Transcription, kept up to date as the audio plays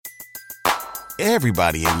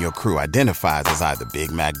Everybody in your crew identifies as either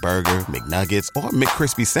Big Mac Burger, McNuggets, or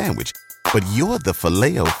McCrispy Sandwich. But you're the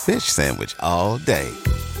Filet-O-Fish Sandwich all day.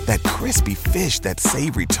 That crispy fish, that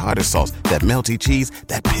savory tartar sauce, that melty cheese,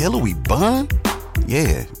 that pillowy bun.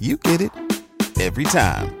 Yeah, you get it. Every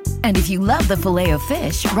time. And if you love the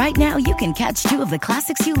Filet-O-Fish, right now you can catch two of the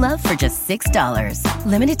classics you love for just $6.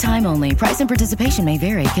 Limited time only. Price and participation may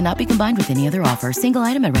vary. Cannot be combined with any other offer. Single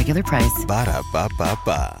item at regular price.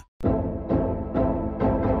 Ba-da-ba-ba-ba.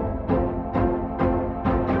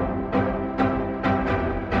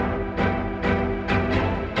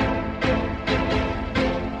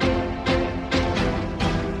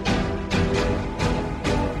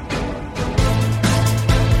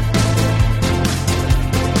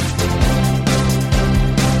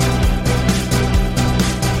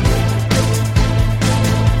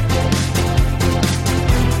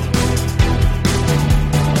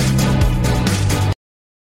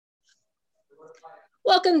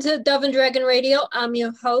 Welcome to Dove and Dragon Radio. I'm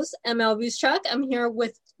your host, M.L.Ruscsak. I'm here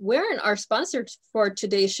with Warren, our sponsor for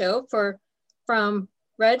today's show, from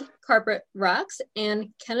Red Carpet Rocks, and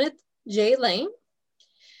Kenneth J. Lane,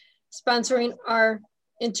 sponsoring our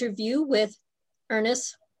interview with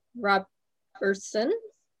Ernest Roberson,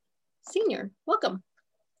 Sr. Welcome.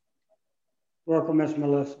 Welcome, Miss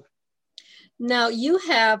Melissa. Now, you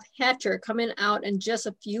have Hatcher coming out in just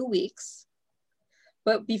a few weeks,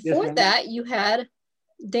 but before that, you had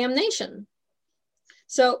Damnation.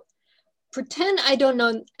 So pretend I don't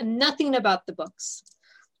know nothing about the books.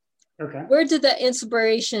 Okay. Where did the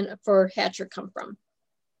inspiration for Hatcher come from?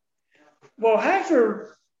 Well,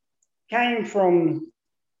 Hatcher came from,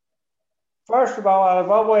 first of all,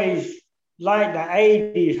 I've always liked the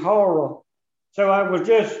 80s horror. So I was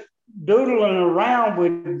just doodling around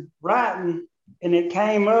with writing, and it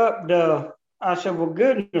came up, I said, well,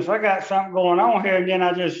 goodness, I got something going on here. And then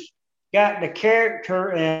I just got the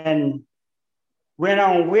character and went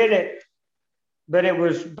on with it. But it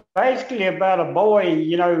was basically about a boy,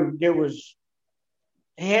 he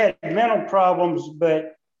had mental problems,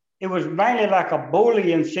 but it was mainly like a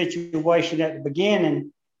bullying situation at the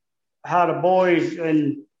beginning, how the boys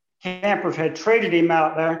and campers had treated him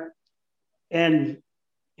out there. And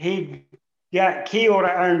he got killed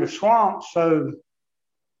out in the swamp, so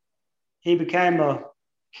he became a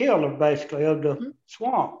killer, basically, of the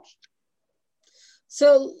swamps.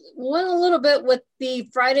 So went a little bit with the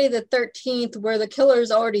Friday the 13th, where the killer is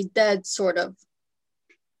already dead, sort of.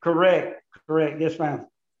 Correct. Yes, ma'am.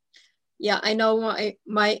 Yeah, I know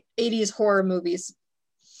my 80s horror movies.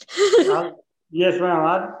 Yes,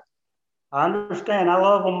 ma'am. I understand. I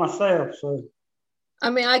love them myself. So,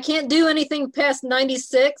 I mean, I can't do anything past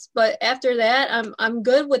 96, but after that, I'm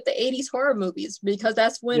good with the 80s horror movies, because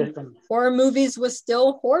that's when horror movies was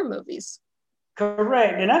still horror movies.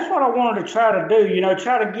 Correct. And that's what I wanted to try to do,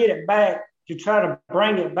 try to get it back, to try to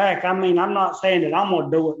bring it back. I mean, I'm not saying that I'm going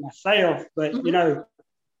to do it myself, but,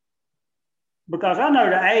 because I know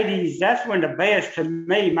the 80s, that's when the best, to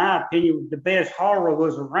me, my opinion, the best horror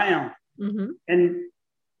was around. Mm-hmm. And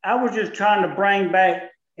I was just trying to bring back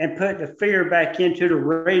and put the fear back into the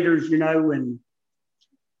readers, and.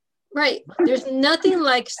 Right. There's nothing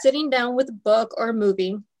like sitting down with a book or a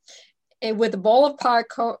movie and with a bowl of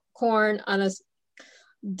popcorn on a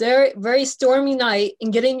very, very stormy night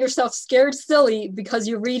and getting yourself scared silly because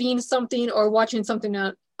you're reading something or watching something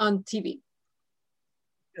on TV.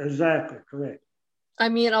 Exactly, correct. I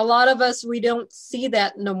mean, a lot of us, we don't see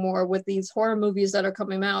that no more with these horror movies that are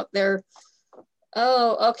coming out. They're,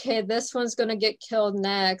 oh, okay, this one's going to get killed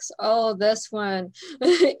next. Oh, this one.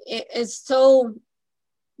 It's so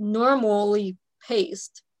normally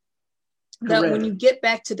paced that when you get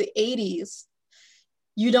back to the 80s,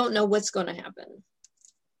 you don't know what's going to happen.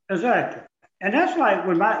 Exactly. And that's like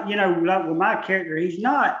with my, like with my character, he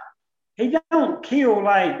don't kill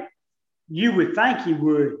like you would think he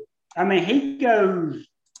would. I mean, he goes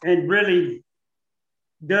and really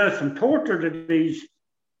does some torture to these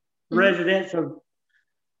residents of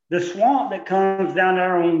the swamp that comes down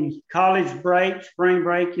there on college break, spring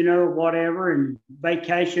break, whatever, and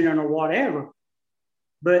vacation or whatever.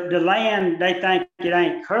 But the land, they think it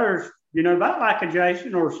ain't cursed, about like a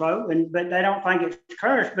Jason or so, but they don't think it's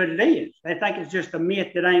cursed, but it is. They think it's just a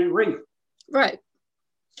myth that ain't real. Right.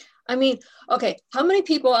 I mean, okay, how many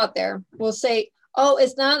people out there will say, oh,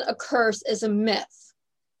 it's not a curse, it's a myth?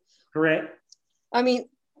 Correct. I mean,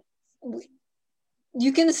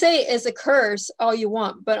 you can say it's a curse all you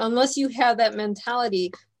want, but unless you have that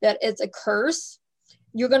mentality that it's a curse,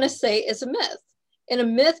 you're going to say it's a myth. And a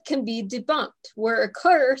myth can be debunked, where a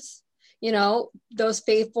curse, those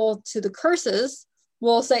faithful to the curses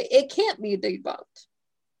will say it can't be debunked.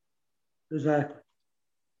 Exactly.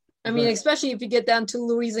 I mean, especially if you get down to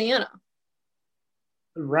Louisiana.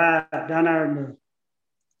 Right, down there in the...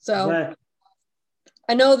 So, exactly.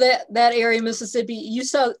 I know that area of Mississippi, you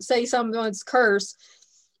say someone's cursed,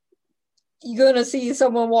 you're going to see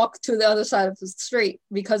someone walk to the other side of the street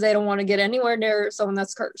because they don't want to get anywhere near someone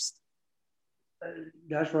that's cursed.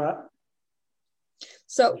 That's right.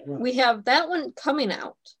 So we have that one coming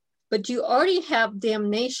out, but you already have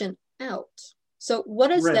Damnation out. So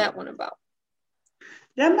what is that one about?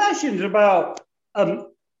 Damnation's about a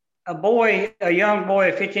boy, a young boy,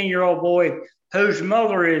 a 15-year-old boy, whose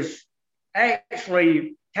mother is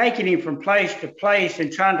actually taking him from place to place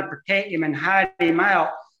and trying to protect him and hide him out.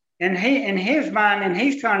 And he, in his mind, and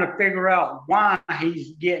he's trying to figure out why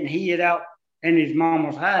he's getting hid out and his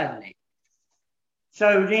mama's hiding him.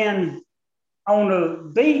 So then on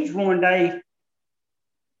the beach one day,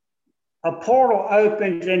 a portal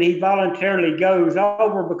opens and he voluntarily goes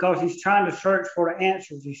over because he's trying to search for the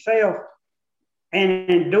answers himself. And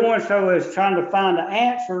in doing so, as trying to find the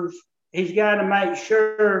answers, he's got to make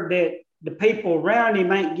sure that the people around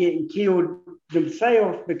him ain't getting killed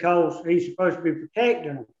themselves because he's supposed to be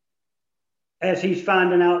protecting them as he's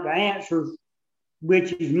finding out the answers,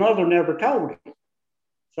 which his mother never told him.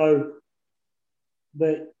 So,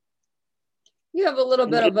 but... you have a little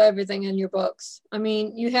bit of everything in your books. I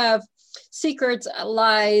mean, you have secrets,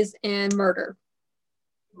 lies, and murder.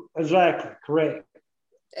 Exactly, correct.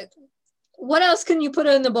 What else can you put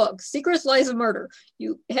in the book? Secrets, lies, and murder.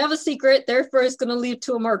 You have a secret, therefore it's going to lead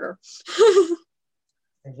to a murder.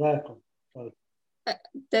 Exactly. So,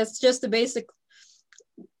 that's just the basic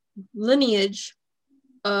lineage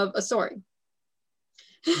of a story.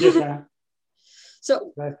 Yes, ma'am.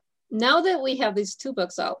 So now that we have these two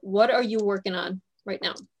books out, what are you working on right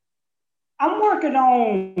now? I'm working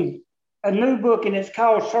on a new book, and it's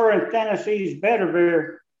called Sir Athanasius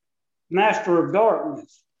Bedivere, Master of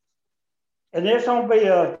Darkness. And it's gonna be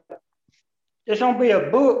a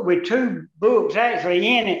book with two books actually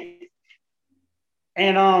in it.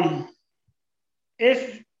 And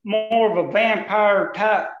it's more of a vampire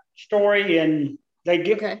type story, and they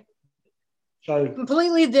get so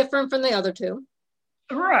completely different from the other two.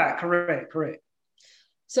 Right, correct.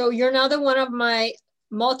 So you're now one of my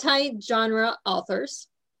multi-genre authors,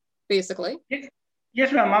 basically.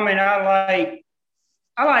 Yes, ma'am. I mean,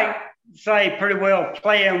 I like say pretty well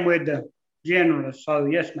playing with the genre. So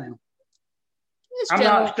yes, ma'am. I'm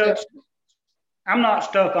not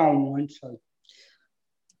stuck on one. So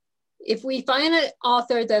if we find an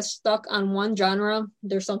author that's stuck on one genre,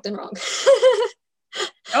 there's something wrong.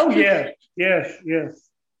 Oh yes.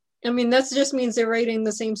 I mean, that just means they're writing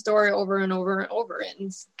the same story over and over and over.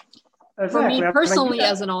 And exactly. For me personally,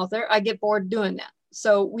 as an author, I get bored doing that.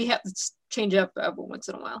 So we have to change up every once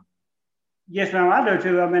in a while. Yes, ma'am, I do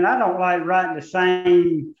too. I mean, I don't like writing the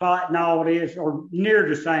same plot and all this, or near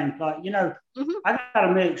the same plot. You know, I got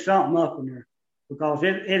to mix something up in there because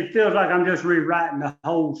it feels like I'm just rewriting the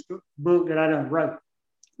whole book that I done wrote.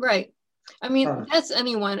 Right. I mean, that's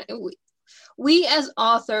anyone. We as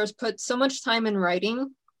authors put so much time in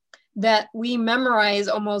writing that we memorize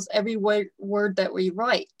almost every word that we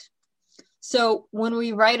write. So when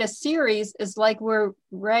we write a series, it's like we're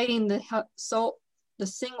writing the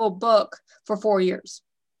single book for 4 years.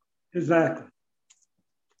 Exactly.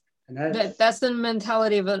 And that's the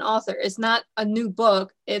mentality of an author. It's not a new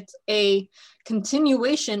book. It's a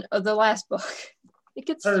continuation of the last book. It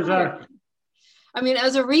gets tiring. I mean,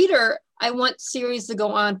 as a reader, I want series to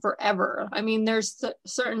go on forever. I mean, there's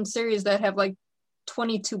certain series that have like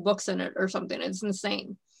 22 books in it or something. It's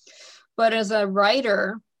insane. But as a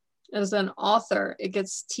writer, as an author, it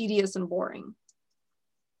gets tedious and boring.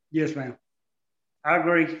 Yes, ma'am. I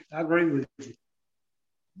agree with you.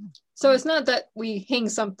 So it's not that we hang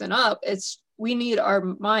something up. It's we need our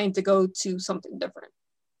mind to go to something different.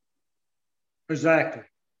 Exactly.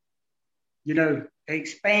 You know,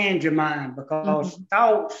 expand your mind because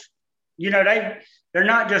thoughts, you know, they're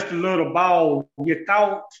not just a little ball. Your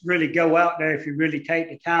thoughts really go out there if you really take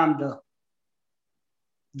the time to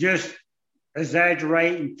just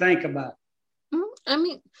exaggerate and think about it. I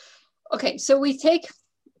mean, okay, so we take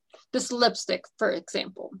this lipstick, for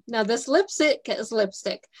example. Now, this lipstick is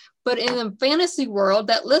lipstick, but in a fantasy world,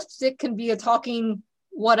 that lipstick can be a talking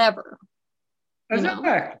whatever.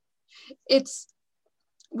 Exactly.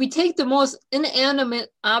 We take the most inanimate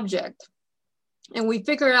object and we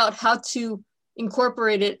figure out how to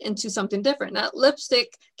incorporate it into something different. That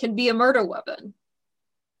lipstick can be a murder weapon.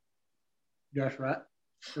 That's right.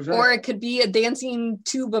 Exactly. Or it could be a dancing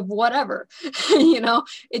tube of whatever. You know,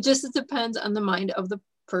 it just depends on the mind of the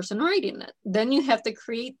person writing it. Then you have to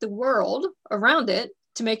create the world around it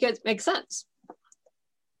to make it make sense.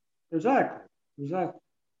 Exactly.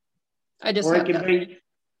 I just have that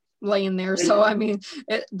laying there. So, I mean,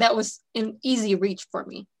 that was an easy reach for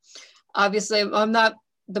me. Obviously, I'm not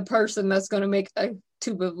the person that's going to make a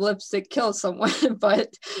tube of lipstick kill someone,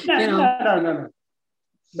 but, No.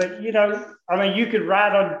 But, I mean, you could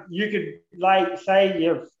like say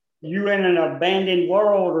if you're in an abandoned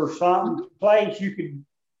world or something place,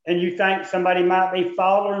 and you think somebody might be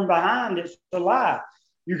following behind, it's a lie.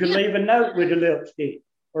 You could leave a note with the lipstick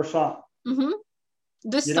or something. Mm-hmm.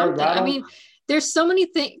 There's something. Right, I mean, there's so many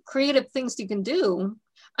creative things you can do.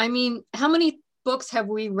 I mean, how many books have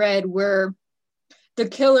we read where the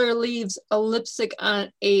killer leaves a lipstick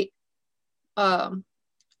on a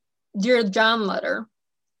Dear John letter,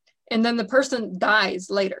 and then the person dies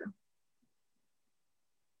later?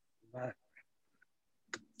 Right.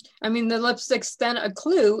 I mean, the lipstick's then a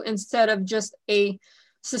clue instead of just a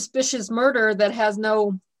suspicious murder that has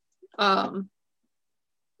no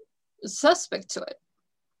suspect to it.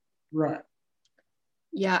 Right.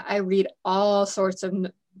 Yeah, I read all sorts of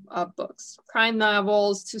books, crime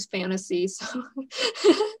novels to fantasy. So.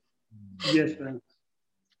 Yes, ma'am.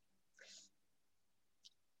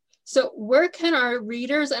 So where can our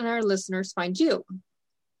readers and our listeners find you?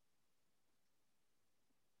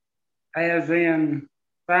 As in,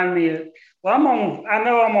 find me I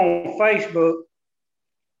know I'm on Facebook.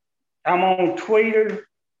 I'm on Twitter,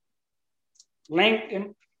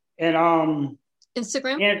 LinkedIn, and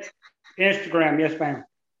Instagram. Instagram, yes, ma'am.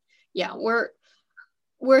 Yeah,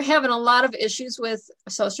 we're having a lot of issues with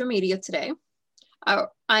social media today.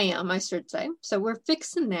 I should say. So we're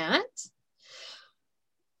fixing that.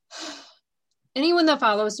 Anyone that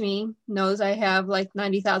follows me knows I have like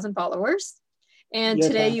 90,000 followers. And yes,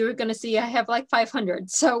 today you're going to see I have like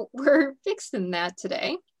 500. So we're fixing that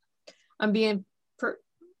today. I'm being,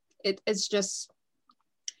 it's just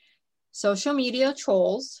social media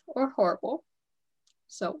trolls are horrible.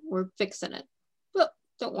 So we're fixing it. But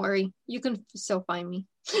don't worry, you can still find me.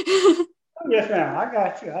 Yes, ma'am. I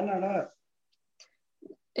got you. I know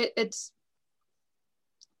that. It's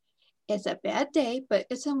a bad day, but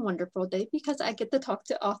it's a wonderful day because I get to talk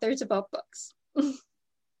to authors about books.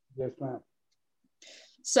 Yes, ma'am.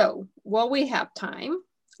 So while we have time,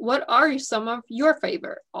 what are some of your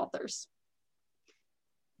favorite authors?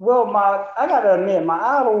 Well, I got to admit, my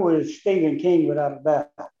idol is Stephen King, without a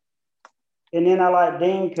doubt. And then I like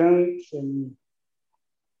Dean Koontz and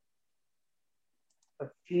a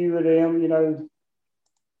few of them,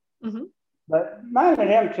 Mm-hmm. But mainly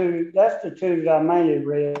them two, that's the two that I mainly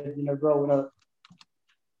read, growing up.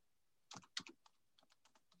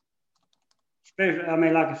 Especially, I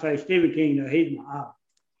mean, like I say, Stephen King, he's my idol.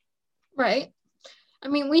 Right. I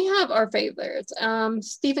mean, we have our favorites.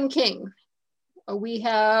 Stephen King. We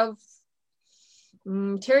have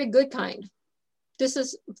Terry Goodkind.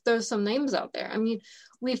 There's some names out there. I mean,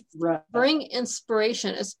 we bring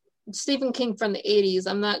inspiration. As Stephen King from the 80s.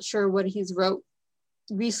 I'm not sure what he's wrote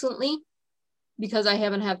recently because I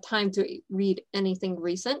haven't had time to read anything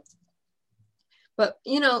recent. But,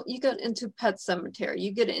 you get into Pet Sematary,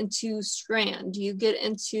 you get into Strand, you get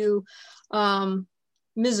into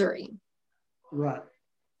Misery. Right.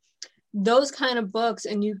 Those kind of books,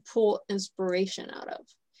 and you pull inspiration out of.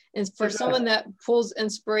 And for someone that pulls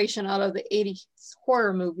inspiration out of the 80s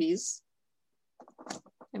horror movies,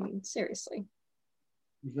 I mean, seriously.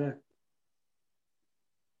 Exactly.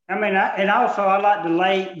 I mean, I like the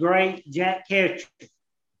late, great Jack Ketchum.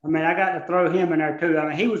 I mean, I got to throw him in there too. I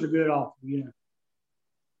mean, he was a good author,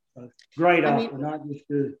 Great author, not just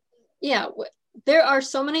good. Yeah, there are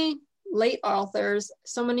so many late authors,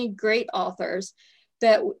 so many great authors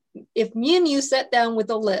that if me and you sat down with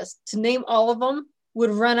a list to name all of them,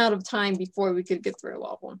 would run out of time before we could get through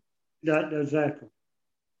all of them. Exactly.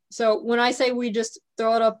 So when I say we just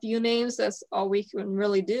throw out a few names, that's all we can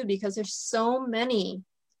really do because there's so many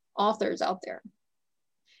authors out there.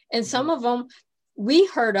 And some of them we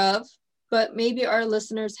heard of, but maybe our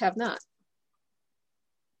listeners have not.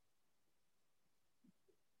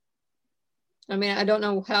 I mean, I don't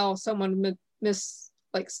know how someone would miss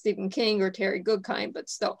like Stephen King or Terry Goodkind, but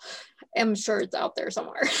still, I'm sure it's out there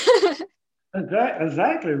somewhere.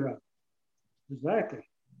 Exactly right. Exactly.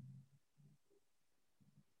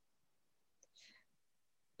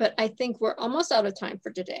 But I think we're almost out of time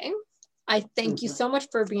for today. I thank you so much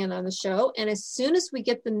for being on the show. And as soon as we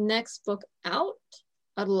get the next book out,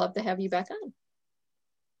 I'd love to have you back on.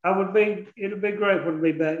 It'll be great to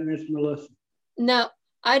be back, Miss Melissa. Now,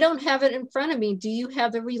 I don't have it in front of me. Do you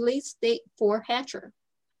have the release date for Hatcher?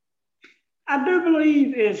 I do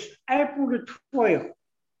believe it's April the 12th.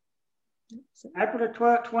 April the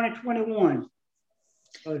 12th, 2021.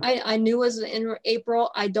 I knew it was in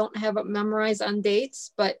April. I don't have it memorized on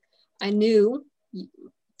dates, but I knew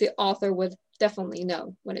the author would definitely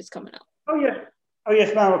know when it's coming out. Oh,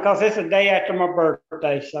 yes, ma'am, because it's a day after my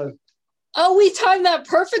birthday, so. Oh, we timed that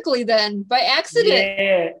perfectly then, by accident.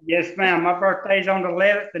 Yeah, yes, ma'am. My birthday's on the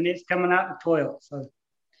 11th, and it's coming out the 12th, so.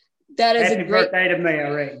 That is happy birthday to me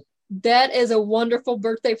already. That is a wonderful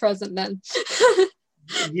birthday present then.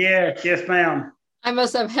 Yes, ma'am. I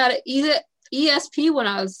must have had an ESP when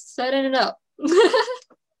I was setting it up.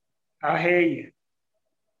 I hear you.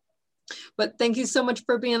 But thank you so much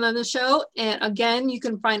for being on the show. And again, you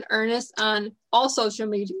can find Ernest on all social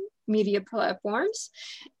media platforms.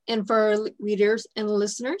 And for readers and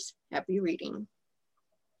listeners, happy reading.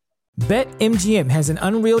 BetMGM has an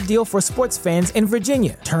unreal deal for sports fans in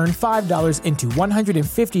Virginia. Turn $5 into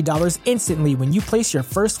 $150 instantly when you place your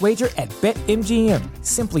first wager at BetMGM.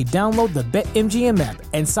 Simply download the BetMGM app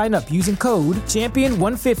and sign up using code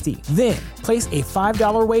Champion150. Then, place a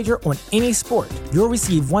 $5 wager on any sport. You'll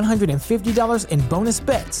receive $150 in bonus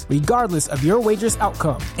bets, regardless of your wager's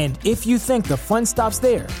outcome. And if you think the fun stops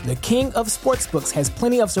there, the King of Sportsbooks has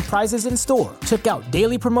plenty of surprises in store. Check out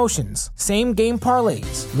daily promotions, same-game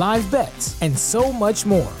parlays, live bets, and so much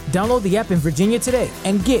more. Download the app in Virginia today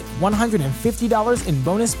and get $150 in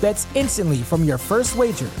bonus bets instantly from your first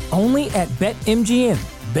wager. Only at BetMGM.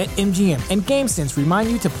 BetMGM and GameSense remind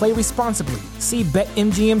you to play responsibly. See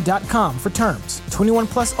BetMGM.com for terms. 21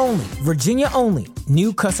 plus only. Virginia only.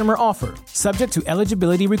 New customer offer. Subject to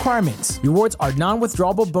eligibility requirements. Rewards are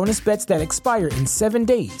non-withdrawable bonus bets that expire in 7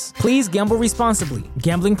 days. Please gamble responsibly.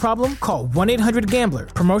 Gambling problem? Call 1-800-GAMBLER.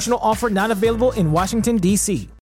 Promotional offer not available in Washington, D.C.